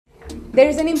There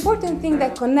is an important thing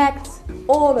that connects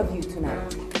all of you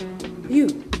tonight.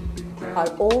 You are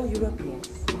all Europeans.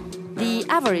 The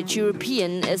average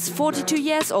European is 42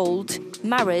 years old,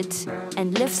 married,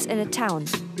 and lives in a town.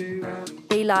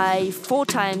 They lie 4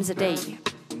 times a day.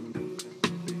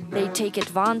 They take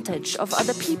advantage of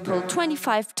other people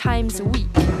 25 times a week.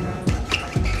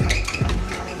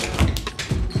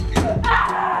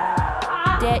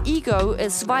 Their ego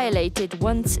is violated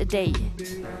once a day.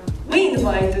 We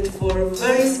invited 4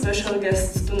 very special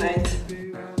guests tonight.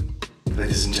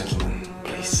 Ladies and gentlemen,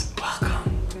 please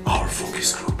welcome our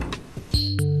focus group.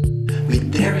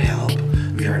 With their help,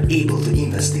 we are able to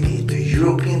investigate the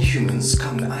European human's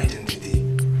common identity,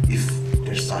 if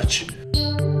there's such.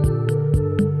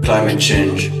 Climate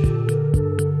change.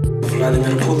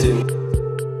 Vladimir Putin.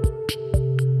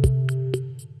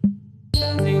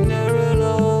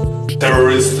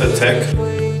 Terrorist attack.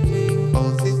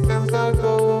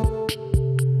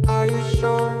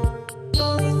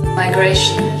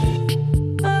 Migration.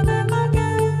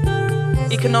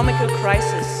 Economical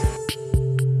crisis.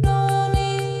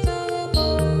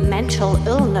 Mental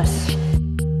illness.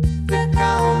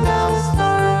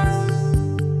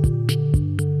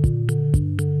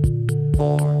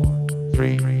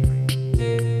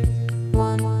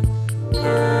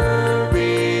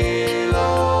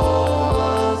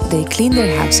 They clean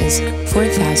their houses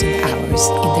 4,000 hours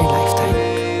in their lifetime.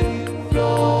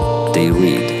 They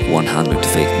read 100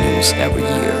 fake news every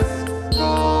year.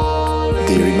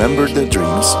 They remember their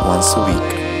dreams once a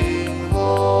week.